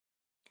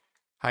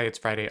Hi, it's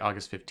Friday,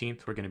 August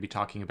 15th. We're going to be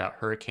talking about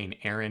Hurricane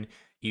Erin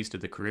east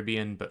of the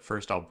Caribbean, but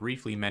first I'll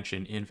briefly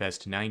mention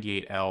Invest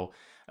 98L,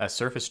 a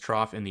surface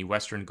trough in the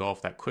Western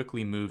Gulf that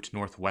quickly moved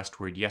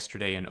northwestward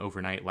yesterday and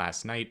overnight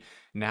last night,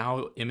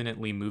 now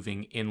imminently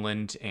moving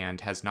inland and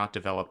has not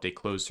developed a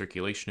closed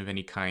circulation of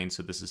any kind,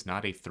 so this is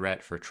not a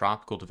threat for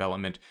tropical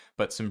development,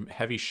 but some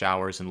heavy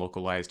showers and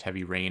localized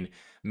heavy rain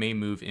may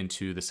move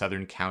into the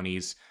southern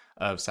counties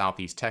of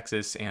southeast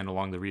Texas and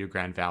along the Rio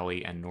Grande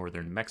Valley and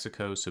northern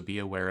Mexico, so be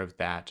aware of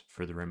that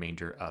for the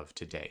remainder of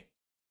today.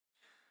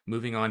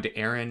 Moving on to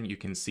Erin, you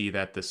can see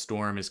that the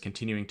storm is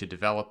continuing to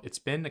develop. It's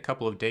been a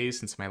couple of days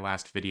since my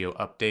last video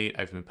update.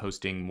 I've been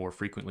posting more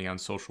frequently on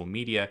social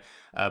media,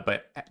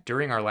 but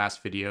during our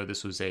last video,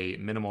 this was a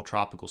minimal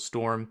tropical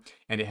storm,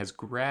 and it has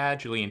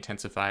gradually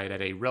intensified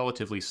at a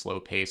relatively slow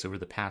pace over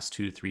the past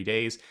 2 to 3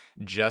 days,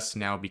 just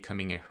now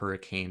becoming a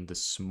hurricane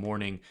this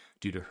morning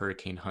due to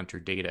Hurricane Hunter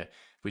data.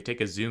 If we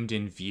take a zoomed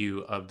in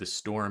view of the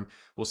storm,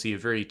 we'll see a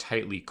very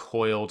tightly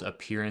coiled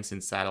appearance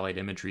in satellite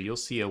imagery. You'll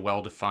see a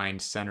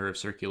well-defined center of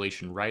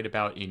circulation right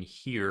about in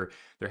here.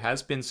 There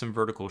has been some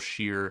vertical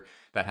shear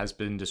that has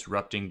been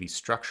disrupting the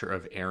structure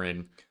of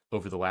Erin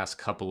over the last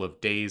couple of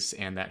days,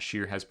 and that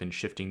shear has been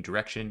shifting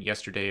direction.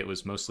 Yesterday, it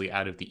was mostly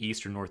out of the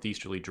east or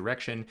northeasterly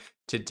direction.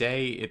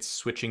 Today, it's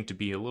switching to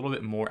be a little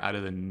bit more out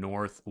of the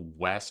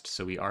northwest,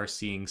 so we are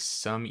seeing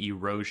some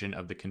erosion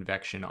of the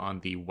convection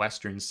on the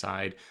western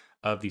side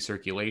of the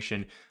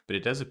circulation, but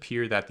it does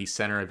appear that the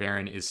center of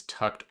Erin is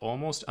tucked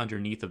almost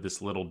underneath of this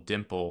little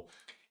dimple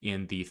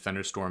in the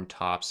thunderstorm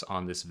tops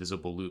on this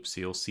visible loop. So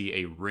you'll see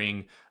a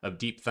ring of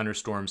deep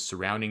thunderstorms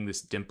surrounding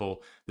this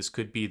dimple. This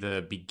could be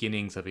the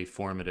beginnings of a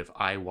formative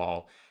eye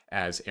wall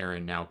as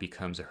Erin now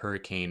becomes a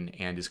hurricane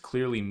and is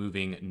clearly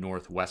moving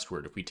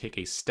northwestward. If we take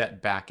a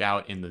step back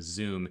out in the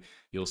zoom,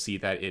 you'll see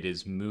that it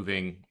is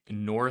moving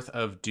north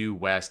of due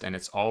west, and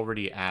it's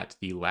already at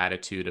the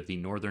latitude of the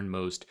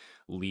northernmost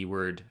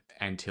Leeward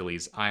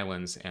Antilles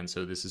Islands, and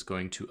so this is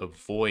going to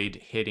avoid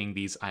hitting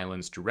these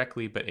islands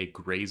directly, but a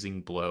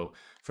grazing blow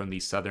from the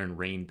southern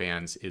rain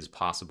bands is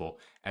possible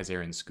as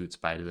Erin scoots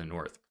by to the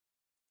north.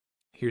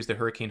 Here's the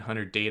Hurricane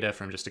Hunter data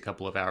from just a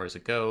couple of hours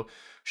ago,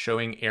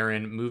 showing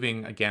Erin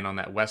moving again on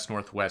that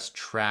west-northwest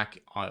track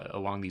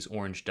along these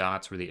orange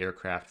dots where the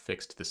aircraft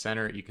fixed the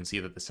center. You can see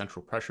that the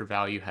central pressure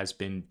value has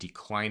been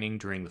declining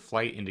during the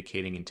flight,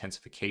 indicating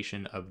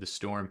intensification of the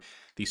storm.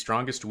 The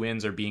strongest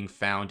winds are being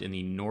found in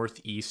the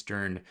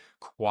northeastern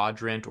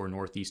quadrant or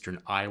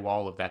northeastern eye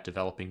wall of that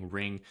developing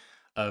ring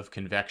of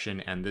convection,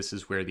 and this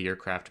is where the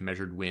aircraft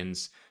measured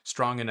winds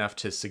strong enough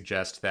to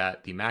suggest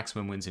that the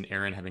maximum winds in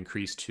Erin have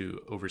increased to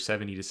over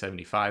 70 to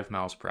 75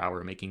 miles per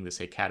hour, making this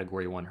a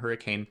Category 1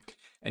 hurricane.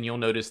 And you'll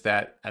notice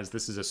that as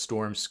this is a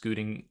storm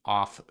scooting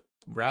off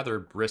rather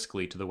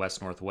briskly to the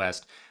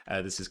west-northwest,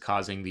 this is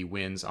causing the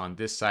winds on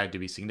this side to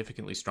be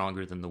significantly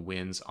stronger than the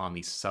winds on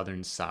the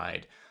southern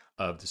side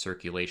of the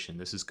circulation.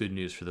 This is good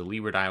news for the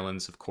Leeward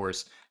Islands, of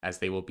course, as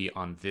they will be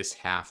on this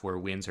half where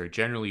winds are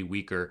generally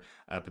weaker,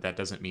 but that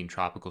doesn't mean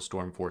tropical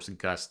storm force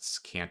gusts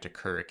can't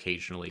occur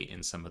occasionally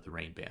in some of the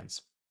rain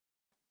bands.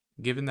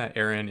 Given that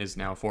Erin is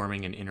now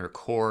forming an inner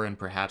core and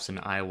perhaps an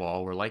eye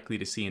wall, we're likely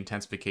to see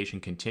intensification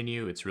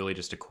continue. It's really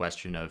just a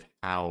question of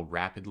how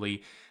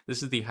rapidly.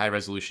 This is the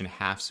high-resolution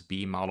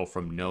HAFS-B model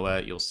from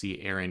NOAA. You'll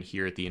see Erin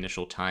here at the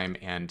initial time,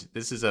 and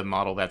this is a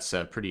model that's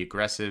pretty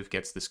aggressive,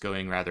 gets this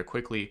going rather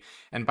quickly,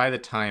 and by the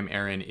time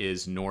Erin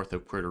is north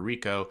of Puerto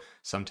Rico,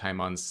 sometime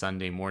on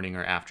Sunday morning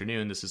or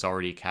afternoon, this is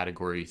already a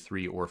Category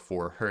 3 or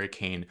 4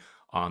 hurricane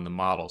on the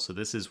model. So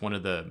this is one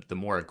of the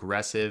more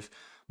aggressive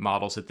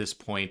models at this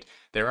point.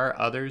 There are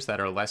others that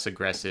are less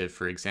aggressive.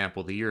 For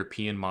example, the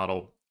European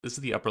model, this is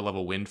the upper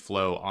level wind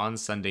flow on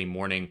Sunday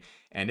morning,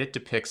 and it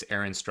depicts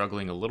Erin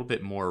struggling a little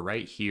bit more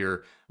right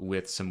here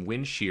with some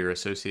wind shear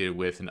associated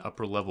with an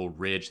upper level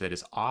ridge that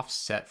is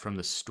offset from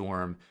the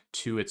storm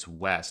to its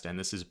west, and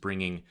this is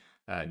bringing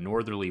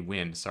northerly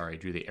wind, sorry, I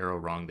drew the arrow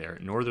wrong there,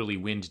 northerly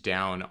wind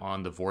down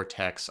on the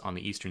vortex on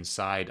the eastern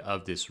side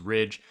of this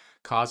ridge,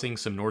 causing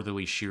some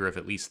northerly shear of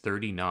at least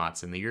 30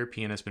 knots. And the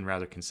European has been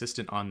rather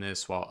consistent on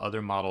this, while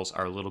other models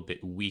are a little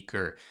bit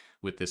weaker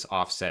with this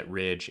offset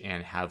ridge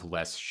and have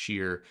less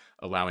shear,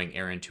 allowing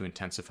Erin to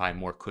intensify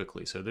more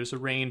quickly. So there's a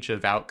range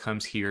of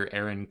outcomes here.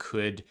 Erin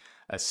could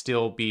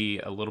still be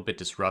a little bit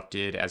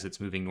disrupted as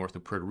it's moving north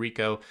of Puerto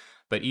Rico.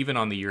 But even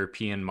on the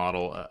European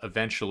model,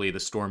 eventually the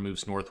storm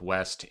moves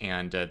northwest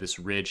and this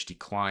ridge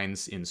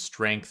declines in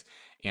strength,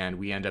 and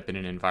we end up in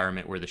an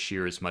environment where the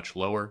shear is much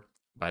lower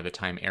by the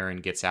time Erin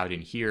gets out in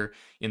here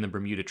in the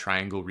Bermuda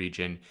Triangle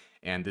region,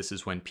 and this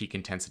is when peak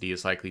intensity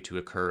is likely to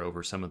occur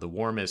over some of the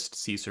warmest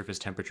sea surface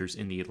temperatures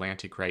in the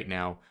Atlantic right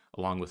now,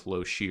 along with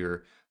low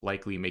shear,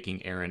 likely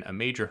making Erin a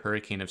major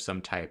hurricane of some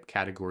type,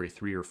 Category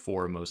 3 or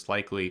 4 most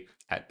likely,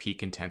 at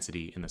peak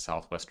intensity in the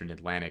southwestern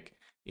Atlantic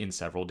in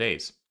several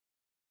days.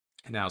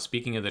 Now,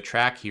 speaking of the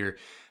track here,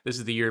 this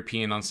is the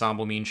European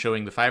ensemble mean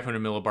showing the 500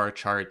 millibar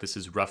chart. This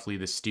is roughly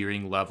the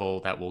steering level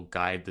that will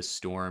guide the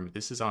storm.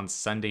 This is on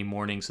Sunday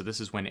morning, so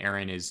this is when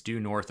Erin is due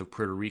north of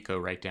Puerto Rico,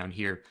 right down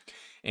here.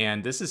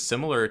 And this is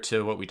similar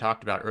to what we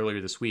talked about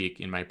earlier this week.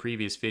 In my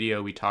previous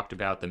video, we talked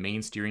about the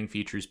main steering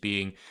features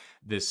being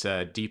this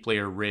deep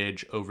layer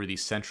ridge over the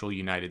central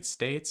United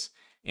States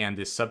and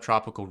this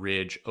subtropical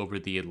ridge over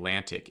the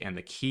Atlantic. And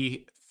the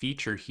key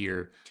feature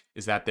here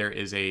is that there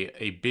is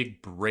a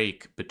big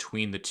break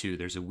between the two.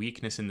 There's a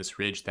weakness in this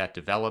ridge that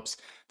develops.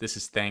 This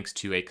is thanks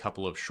to a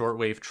couple of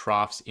shortwave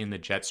troughs in the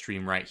jet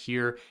stream right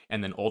here,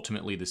 and then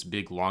ultimately this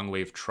big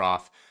longwave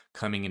trough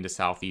coming into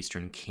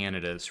southeastern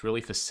Canada. This really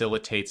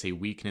facilitates a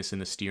weakness in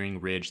the steering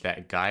ridge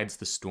that guides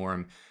the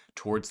storm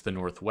towards the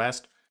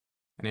northwest.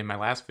 And in my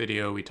last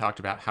video, we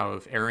talked about how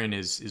if Erin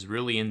is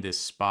really in this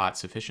spot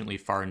sufficiently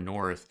far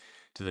north,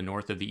 to the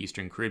north of the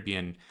Eastern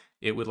Caribbean,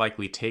 it would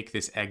likely take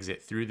this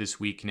exit through this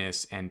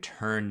weakness and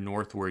turn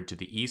northward to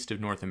the east of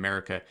North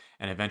America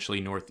and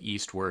eventually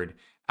northeastward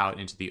out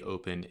into the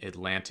open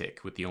Atlantic,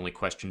 with the only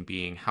question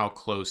being how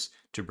close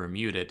to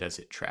Bermuda does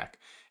it track?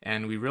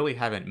 And we really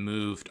haven't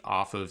moved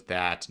off of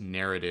that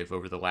narrative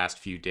over the last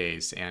few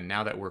days. And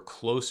now that we're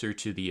closer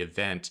to the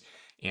event,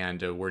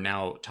 and we're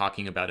now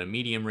talking about a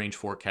medium range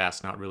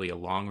forecast, not really a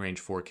long range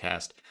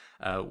forecast,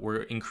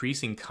 we're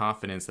increasing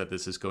confidence that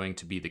this is going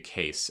to be the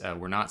case.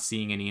 We're not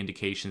seeing any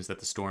indications that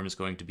the storm is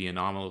going to be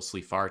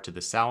anomalously far to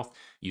the south.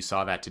 You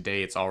saw that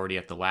today. It's already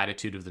at the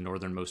latitude of the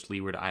northernmost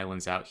Leeward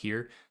Islands out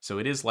here. So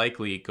it is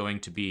likely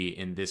going to be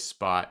in this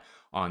spot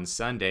on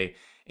Sunday.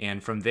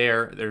 And from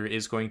there, there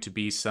is going to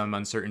be some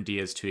uncertainty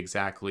as to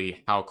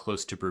exactly how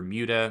close to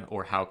Bermuda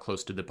or how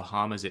close to the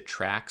Bahamas it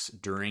tracks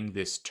during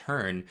this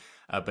turn,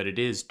 but it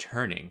is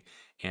turning.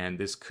 And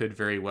this could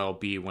very well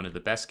be one of the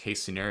best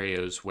case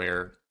scenarios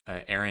where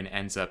Erin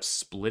ends up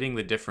splitting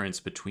the difference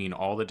between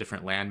all the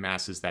different land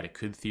masses that it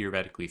could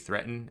theoretically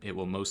threaten. It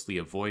will mostly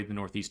avoid the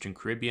northeastern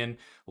Caribbean,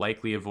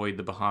 likely avoid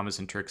the Bahamas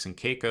and Turks and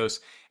Caicos,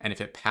 and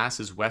if it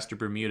passes west of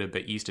Bermuda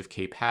but east of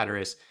Cape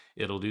Hatteras,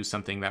 it'll do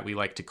something that we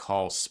like to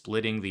call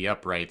splitting the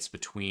uprights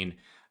between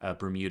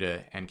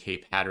Bermuda and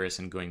Cape Hatteras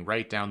and going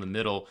right down the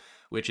middle,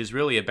 which is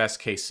really a best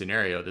case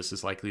scenario. This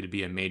is likely to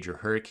be a major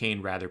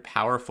hurricane, rather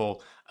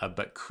powerful,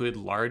 but could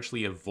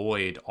largely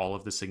avoid all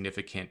of the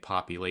significant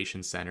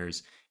population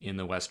centers in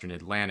the Western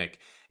Atlantic.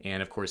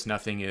 And of course,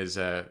 nothing is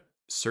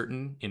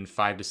certain in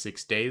 5 to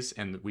 6 days,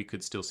 and we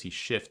could still see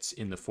shifts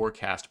in the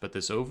forecast. But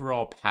this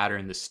overall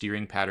pattern, the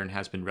steering pattern,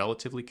 has been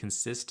relatively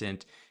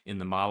consistent in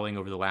the modeling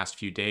over the last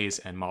few days,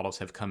 and models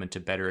have come into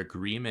better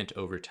agreement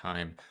over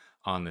time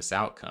on this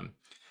outcome.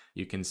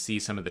 You can see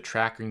some of the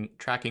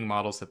tracking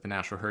models that the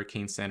National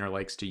Hurricane Center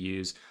likes to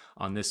use.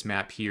 On this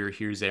map here,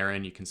 here's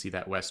Erin. You can see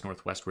that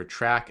west-northwestward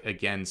track.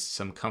 Again,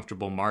 some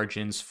comfortable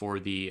margins for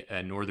the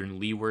northern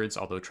leewards,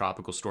 although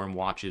tropical storm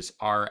watches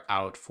are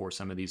out for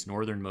some of these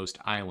northernmost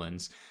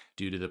islands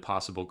due to the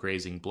possible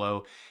grazing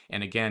blow.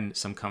 And again,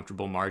 some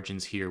comfortable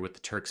margins here with the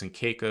Turks and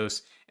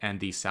Caicos and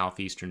the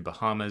southeastern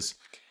Bahamas.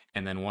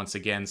 And then once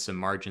again, some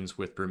margins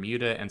with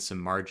Bermuda and some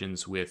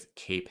margins with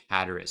Cape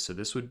Hatteras. So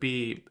this would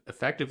be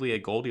effectively a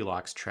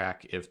Goldilocks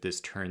track if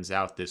this turns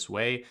out this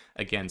way.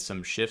 Again,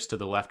 some shifts to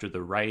the left or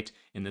the right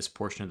in this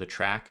portion of the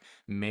track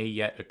may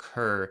yet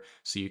occur.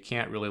 So you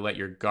can't really let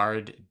your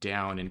guard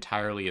down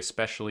entirely,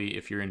 especially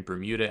if you're in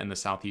Bermuda and the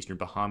southeastern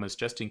Bahamas,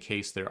 just in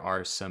case there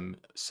are some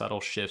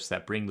subtle shifts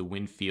that bring the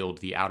wind field,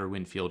 the outer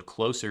wind field,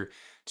 closer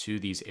to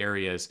these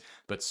areas.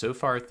 But so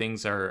far,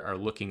 things are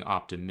looking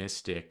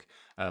optimistic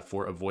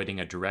for avoiding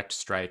a direct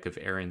strike of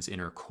Erin's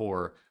inner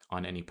core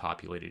on any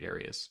populated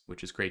areas,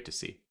 which is great to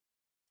see.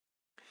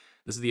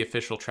 This is the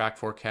official track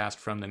forecast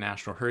from the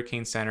National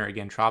Hurricane Center.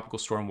 Again, tropical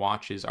storm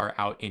watches are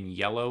out in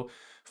yellow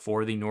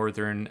for the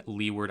northern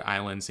Leeward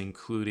Islands,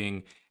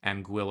 including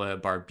Anguilla,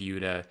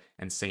 Barbuda,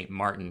 and St.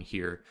 Martin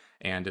here.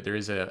 And there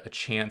is a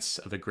chance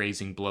of a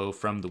grazing blow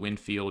from the wind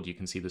field. You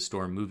can see the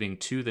storm moving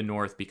to the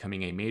north,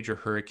 becoming a major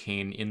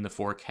hurricane in the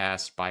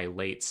forecast by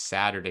late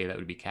Saturday. That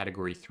would be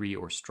Category 3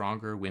 or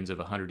stronger, winds of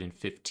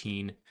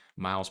 115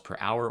 miles per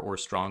hour or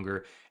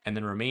stronger, and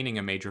then remaining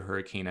a major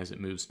hurricane as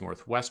it moves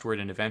northwestward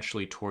and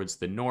eventually towards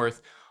the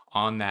north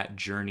on that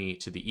journey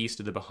to the east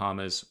of the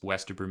Bahamas,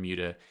 west of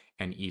Bermuda,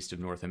 and east of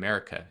North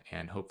America.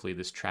 And hopefully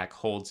this track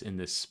holds in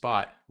this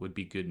spot would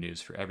be good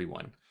news for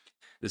everyone.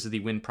 This is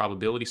the wind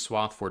probability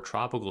swath for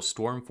tropical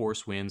storm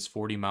force winds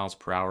 40 miles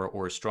per hour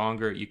or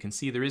stronger. You can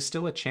see there is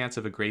still a chance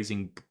of a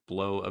grazing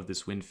blow of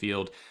this wind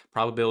field.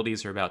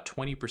 Probabilities are about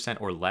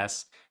 20% or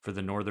less for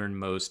the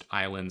northernmost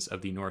islands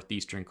of the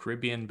northeastern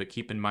Caribbean, but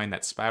keep in mind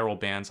that spiral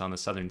bands on the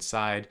southern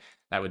side,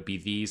 that would be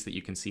these that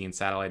you can see in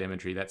satellite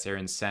imagery. That's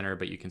Erin's center,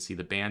 but you can see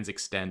the bands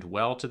extend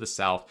well to the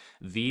south.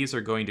 These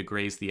are going to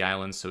graze the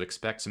islands, so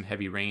expect some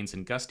heavy rains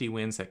and gusty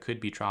winds that could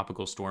be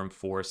tropical storm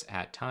force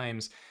at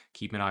times.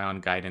 Keep an eye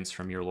on guidance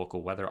from your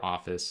local weather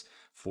office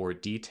for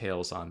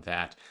details on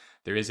that.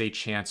 There is a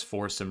chance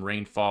for some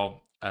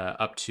rainfall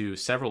up to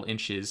several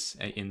inches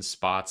in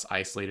spots,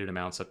 isolated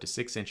amounts up to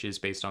 6 inches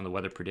based on the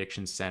Weather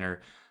Prediction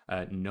Center,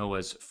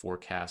 NOAA's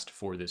forecast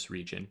for this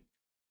region.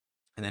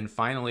 And then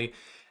finally,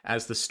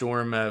 as the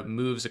storm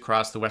moves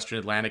across the western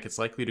Atlantic, it's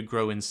likely to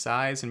grow in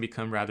size and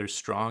become rather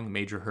strong.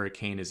 Major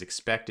hurricane is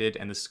expected,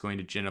 and this is going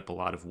to gin up a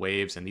lot of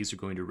waves, and these are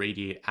going to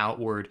radiate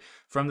outward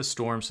from the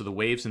storm. So the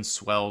waves and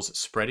swells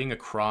spreading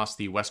across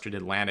the western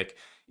Atlantic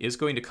is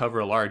going to cover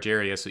a large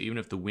area. So even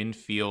if the wind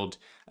field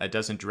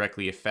doesn't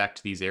directly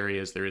affect these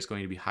areas, there is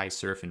going to be high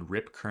surf and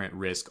rip current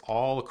risk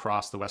all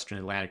across the western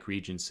Atlantic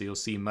region. So you'll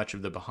see much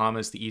of the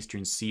Bahamas, the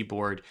eastern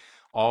seaboard,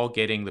 all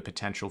getting the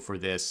potential for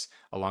this,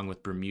 along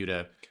with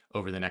Bermuda,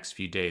 over the next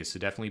few days. So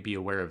definitely be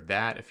aware of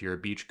that if you're a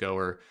beach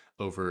goer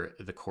over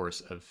the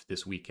course of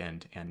this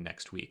weekend and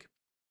next week.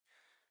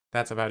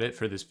 That's about it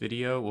for this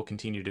video. We'll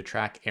continue to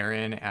track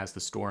Erin as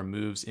the storm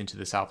moves into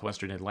the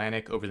southwestern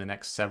Atlantic over the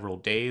next several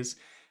days.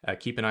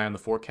 Keep an eye on the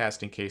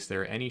forecast in case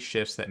there are any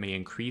shifts that may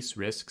increase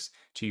risks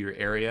to your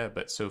area,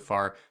 but so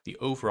far the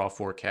overall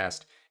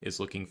forecast is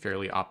looking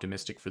fairly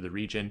optimistic for the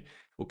region.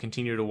 We'll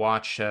continue to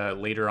watch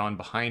later on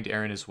behind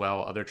Erin as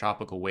well, other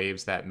tropical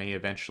waves that may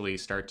eventually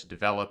start to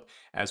develop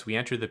as we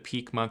enter the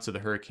peak months of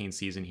the hurricane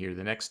season here.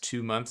 The next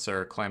 2 months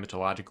are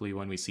climatologically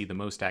when we see the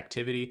most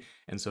activity,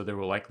 and so there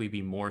will likely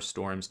be more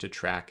storms to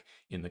track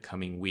in the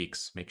coming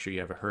weeks. Make sure you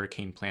have a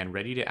hurricane plan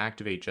ready to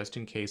activate just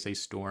in case a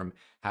storm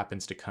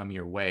happens to come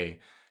your way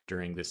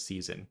during this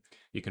season.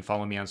 You can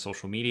follow me on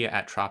social media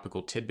at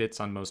Tropical Tidbits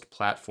on most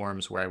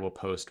platforms, where I will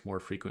post more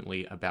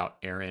frequently about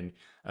Erin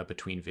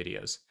between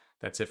videos.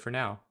 That's it for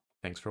now.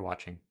 Thanks for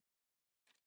watching.